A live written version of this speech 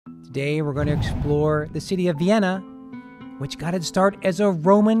Today we're going to explore the city of Vienna, which got its start as a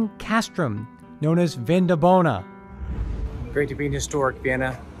Roman castrum known as Vindobona. Great to be in historic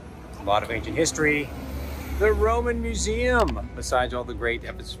Vienna. A lot of ancient history. The Roman Museum, besides all the great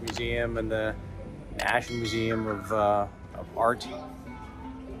Ephesus Museum and the National Museum of Art.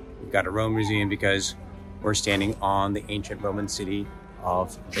 We've got a Roman Museum because we're standing on the ancient Roman city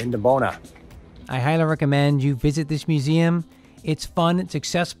of Vindobona. I highly recommend you visit this museum. It's fun, it's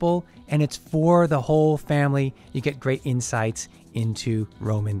accessible, and it's for the whole family. You get great insights into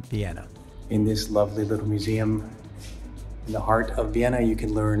Roman Vienna. In this lovely little museum, in the heart of Vienna, you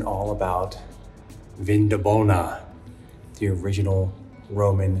can learn all about Vindobona, the original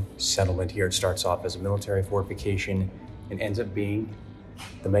Roman settlement here. It starts off as a military fortification and ends up being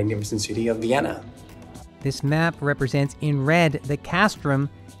the magnificent city of Vienna. This map represents in red the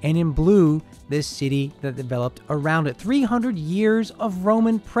castrum and in blue this city that developed around it. 300 years of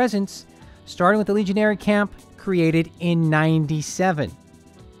Roman presence, starting with the legionary camp created in 97.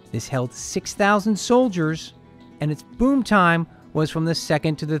 This held 6,000 soldiers, and its boom time was from the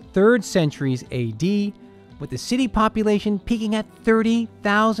 2nd to the 3rd centuries AD, with the city population peaking at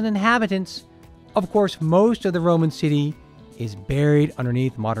 30,000 inhabitants. Of course, most of the Roman city is buried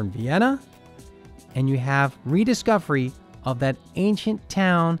underneath modern Vienna, and you have rediscovery of that ancient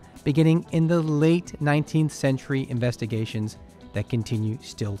town beginning in the late 19th century investigations that continue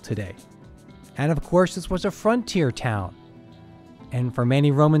still today. And of course, this was a frontier town. And for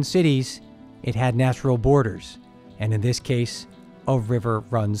many Roman cities, it had natural borders. And in this case, a river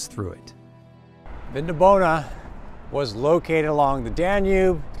runs through it. Vindobona was located along the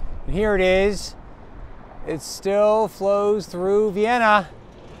Danube. And here it is. It still flows through Vienna.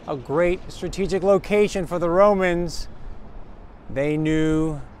 A great strategic location for the Romans. They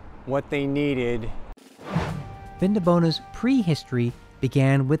knew what they needed. Vindobona's prehistory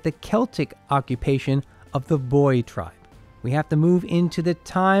began with the Celtic occupation of the Boii tribe. We have to move into the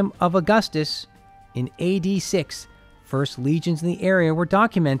time of Augustus. In AD 6, first legions in the area were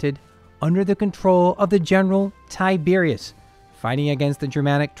documented under the control of the general Tiberius, fighting against the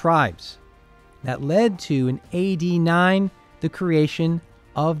Germanic tribes. That led to, in AD 9, the creation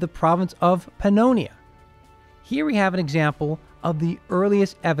of the province of Pannonia. Here we have an example of the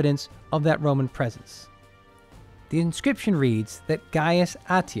earliest evidence of that Roman presence. The inscription reads that Gaius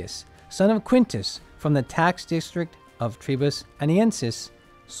Attius, son of Quintus, from the tax district of Tribus Aniensis,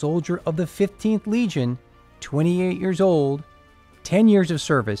 soldier of the 15th Legion, 28 years old, 10 years of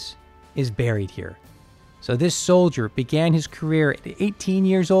service, is buried here. So this soldier began his career at 18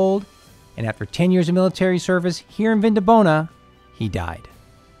 years old, and after 10 years of military service here in Vindobona, he died.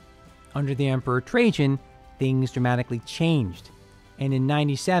 Under the Emperor Trajan, things dramatically changed, and in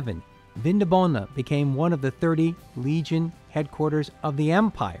 97, Vindobona became one of the 30 legion headquarters of the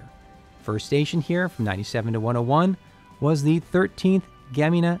empire. First station here from 97 to 101 was the 13th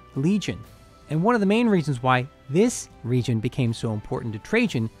Gemina Legion, and one of the main reasons why this region became so important to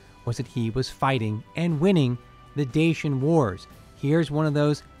Trajan was that he was fighting and winning the Dacian Wars. Here's one of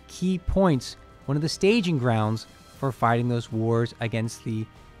those key points, one of the staging grounds for fighting those wars against the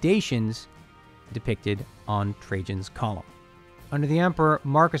Dacians depicted on Trajan's column. Under the Emperor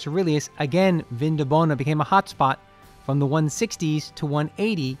Marcus Aurelius, again, Vindobona became a hotspot from the 160s to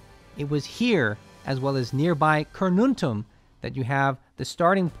 180. It was here, as well as nearby Carnuntum, that you have the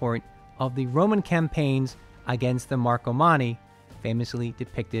starting point of the Roman campaigns against the Marcomanni, famously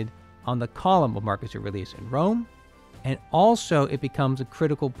depicted on the column of Marcus Aurelius in Rome. And also it becomes a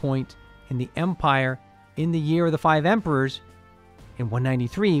critical point in the empire in the year of the 5 emperors, in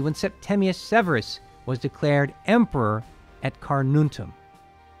 193, when Septimius Severus was declared emperor at Carnuntum,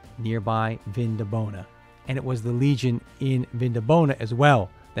 nearby Vindobona. And it was the legion in Vindobona as well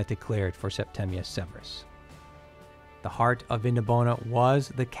that declared for Septimius Severus. The heart of Vindobona was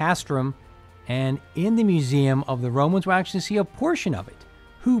the castrum, and in the Museum of the Romans we'll actually see a portion of it.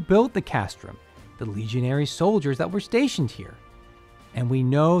 Who built the castrum? The legionary soldiers that were stationed here. And we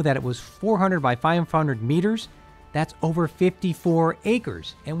know that it was 400 by 500 meters. That's over 54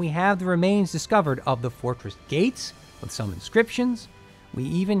 acres. And we have the remains discovered of the fortress gates with some inscriptions. We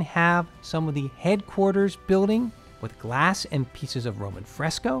even have some of the headquarters building with glass and pieces of Roman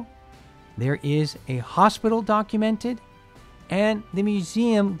fresco. There is a hospital documented, and the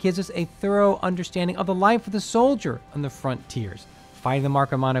museum gives us a thorough understanding of the life of the soldier on the frontiers, fighting the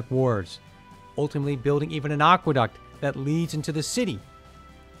Marcomannic Wars, ultimately building even an aqueduct that leads into the city.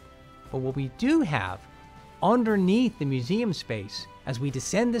 But what we do have underneath the museum space, as we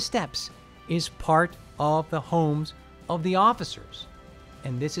descend the steps, is part of the homes of the officers.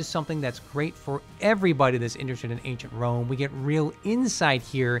 And this is something that's great for everybody that's interested in ancient Rome. We get real insight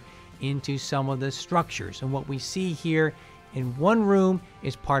here into some of the structures. And what we see here in one room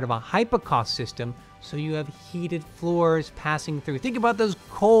is part of a hypocaust system, so you have heated floors passing through. Think about those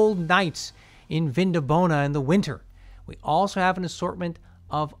cold nights in Vindobona in the winter. We also have an assortment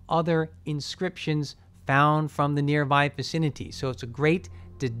of other inscriptions found from the nearby vicinity. So it's a great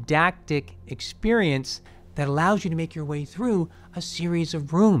didactic experience that allows you to make your way through a series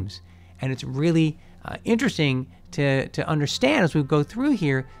of rooms. And it's really interesting to understand as we go through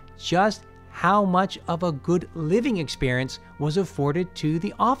here just how much of a good living experience was afforded to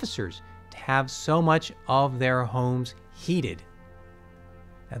the officers to have so much of their homes heated.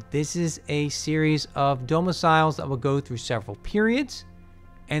 Now, this is a series of domiciles that will go through several periods,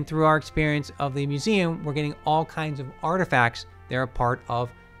 and through our experience of the museum, we're getting all kinds of artifacts that are part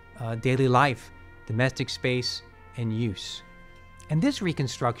of daily life, domestic space, and use. And this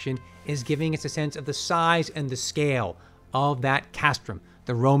reconstruction is giving us a sense of the size and the scale of that castrum.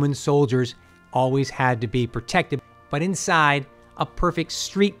 The Roman soldiers always had to be protected, but inside, a perfect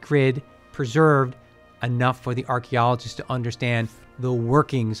street grid preserved, enough for the archaeologists to understand the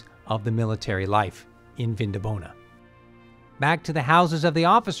workings of the military life in Vindobona. Back to the houses of the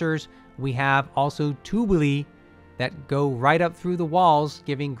officers, we have also tubuli that go right up through the walls,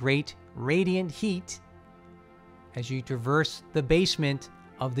 giving great radiant heat. As you traverse the basement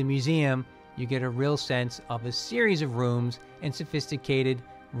of the museum, you get a real sense of a series of rooms and sophisticated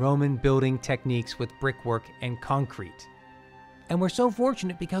Roman building techniques with brickwork and concrete. And we're so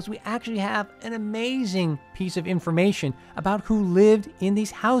fortunate because we actually have an amazing piece of information about who lived in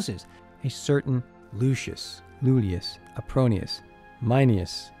these houses. A certain Lucius, Apronius,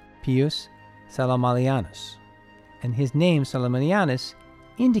 Manius, Pius Salamanianus. And his name, Salamanianus,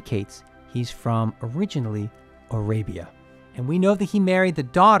 indicates he's from originally Arabia. And we know that he married the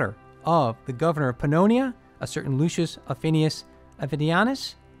daughter of the governor of Pannonia, a certain Lucius Afinius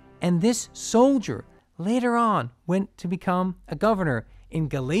Avidianus, and this soldier later on went to become a governor in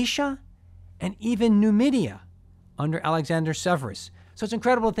Galatia and even Numidia under Alexander Severus. So it's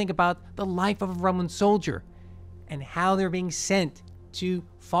incredible to think about the life of a Roman soldier and how they're being sent to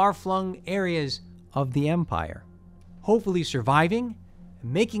far-flung areas of the empire, hopefully surviving,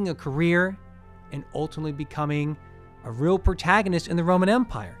 making a career, and ultimately becoming a real protagonist in the Roman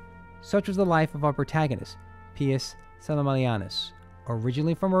Empire. Such was the life of our protagonist, Pius Salamanianus,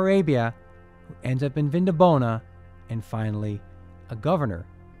 originally from Arabia, who ends up in Vindobona, and finally a governor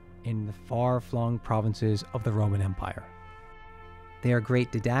in the far-flung provinces of the Roman Empire. They are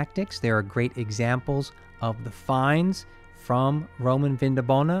great didactics. They are great examples of the finds from Roman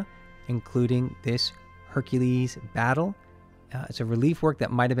Vindobona, including this Hercules battle. It's a relief work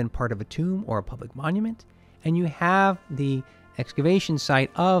that might have been part of a tomb or a public monument. And you have the excavation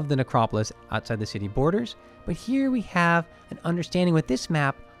site of the necropolis outside the city borders. But here we have an understanding with this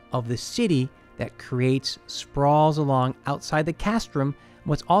map of the city that creates sprawls along outside the castrum.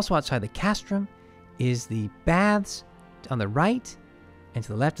 What's also outside the castrum is the baths on the right, and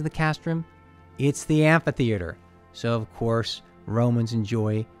to the left of the castrum, it's the amphitheater. So, of course, Romans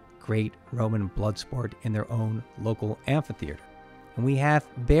enjoy great Roman blood sport in their own local amphitheater. And we have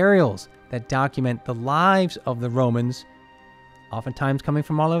burials that document the lives of the Romans, oftentimes coming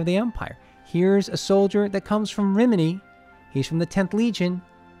from all over the empire. Here's a soldier that comes from Rimini. He's from the 10th Legion.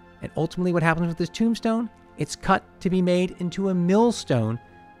 And ultimately what happens with this tombstone? It's cut to be made into a millstone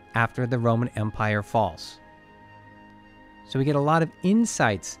after the Roman Empire falls. So we get a lot of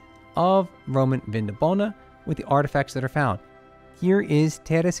insights of Roman Vindobona with the artifacts that are found. Here is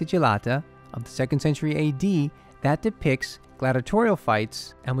Terra Sigillata of the 2nd century AD that depicts gladiatorial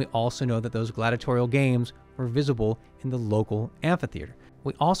fights, and we also know that those gladiatorial games were visible in the local amphitheater.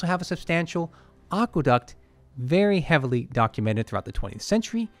 We also have a substantial aqueduct, very heavily documented throughout the 20th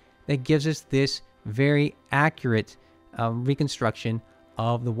century, that gives us this very accurate reconstruction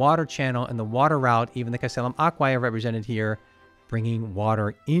of the water channel and the water route. Even the Castellum Aquae are represented here, bringing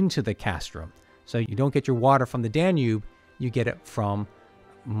water into the castrum. So you don't get your water from the Danube, you get it from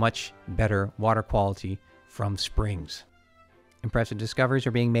much better water quality from springs. Impressive discoveries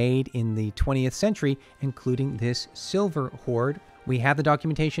are being made in the 20th century, including this silver hoard. We have the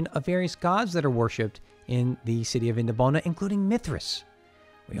documentation of various gods that are worshipped in the city of Vindobona, including Mithras.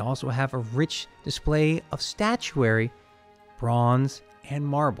 We also have a rich display of statuary, bronze, and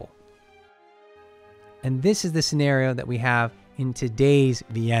marble. And this is the scenario that we have in today's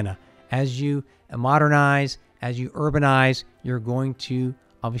Vienna. As you modernize, as you urbanize, you're going to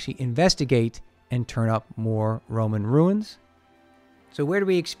obviously investigate and turn up more Roman ruins. So where do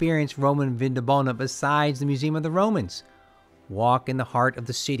we experience Roman Vindobona besides the Museum of the Romans? walk in the heart of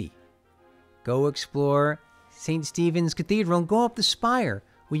the city. Go explore St. Stephen's Cathedral and go up the spire,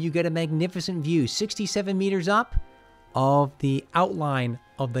 where you get a magnificent view, 67 meters up, of the outline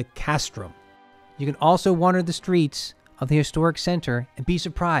of the Castrum. You can also wander the streets of the historic center and be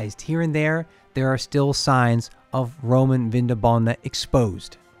surprised. Here and there are still signs of Roman Vindobona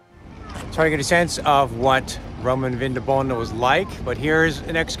exposed. It's hard to get a sense of what Roman Vindobona was like, but here's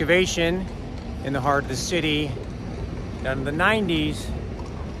an excavation in the heart of the city done in the 90s,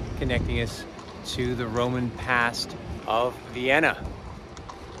 connecting us to the Roman past of Vienna.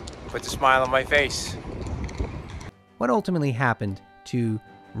 Puts a smile on my face. What ultimately happened to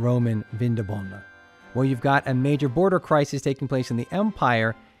Roman Vindobona? Well, you've got a major border crisis taking place in the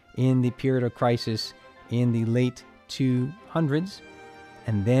empire in the period of crisis in the late 200s.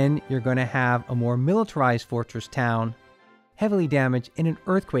 And then you're going to have a more militarized fortress town, heavily damaged in an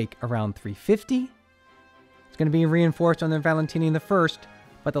earthquake around 350. It's going to be reinforced under Valentinian I,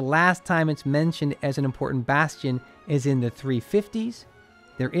 but the last time it's mentioned as an important bastion is in the 350s.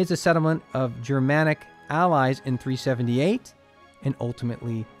 There is a settlement of Germanic allies in 378, and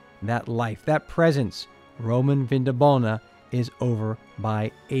ultimately that life, that presence, Roman Vindobona, is over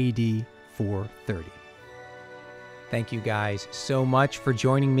by AD 430. Thank you guys so much for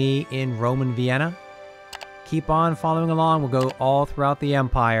joining me in Roman Vienna. Keep on following along. We'll go all throughout the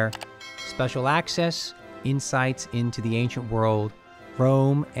empire. Special access, insights into the ancient world,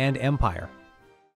 Rome and empire.